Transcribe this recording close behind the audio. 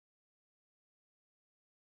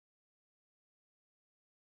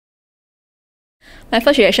My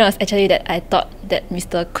first reaction was actually that I thought that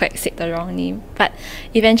Mr. Quack said the wrong name. But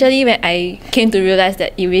eventually when I came to realise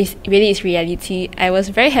that it really is reality, I was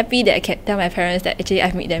very happy that I could tell my parents that actually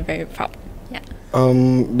I've made them very proud. Yeah.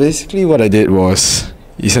 Basically what I did was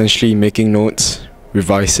essentially making notes,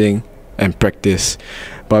 revising and practice.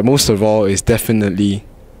 But most of all is definitely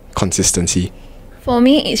consistency. For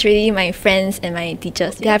me, it's really my friends and my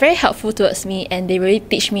teachers. They are very helpful towards me and they really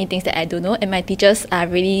teach me things that I don't know, and my teachers are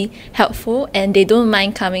really helpful and they don't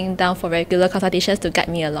mind coming down for regular consultations to guide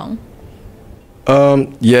me along.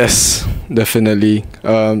 Yes, definitely.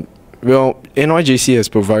 Well, NYJC has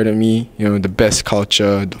provided me, the best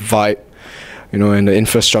culture, the vibe, and the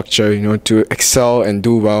infrastructure, to excel and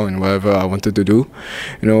do well in whatever I wanted to do,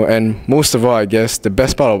 and most of all, I guess the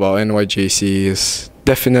best part about NYJC is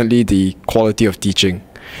definitely the quality of teaching.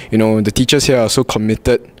 The teachers here are so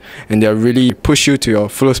committed and they really push you to your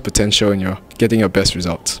fullest potential and you're getting your best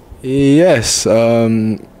results. Yes,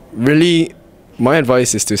 really my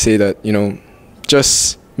advice is to say that,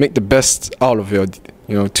 just make the best out of your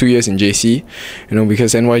 2 years in JC,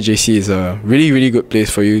 because NYJC is a really good place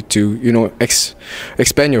for you to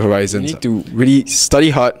expand your horizons. You need to really study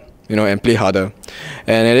hard, and play harder,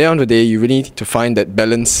 and at the end of the day you really need to find that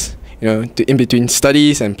balance, in between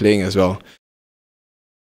studies and playing as well.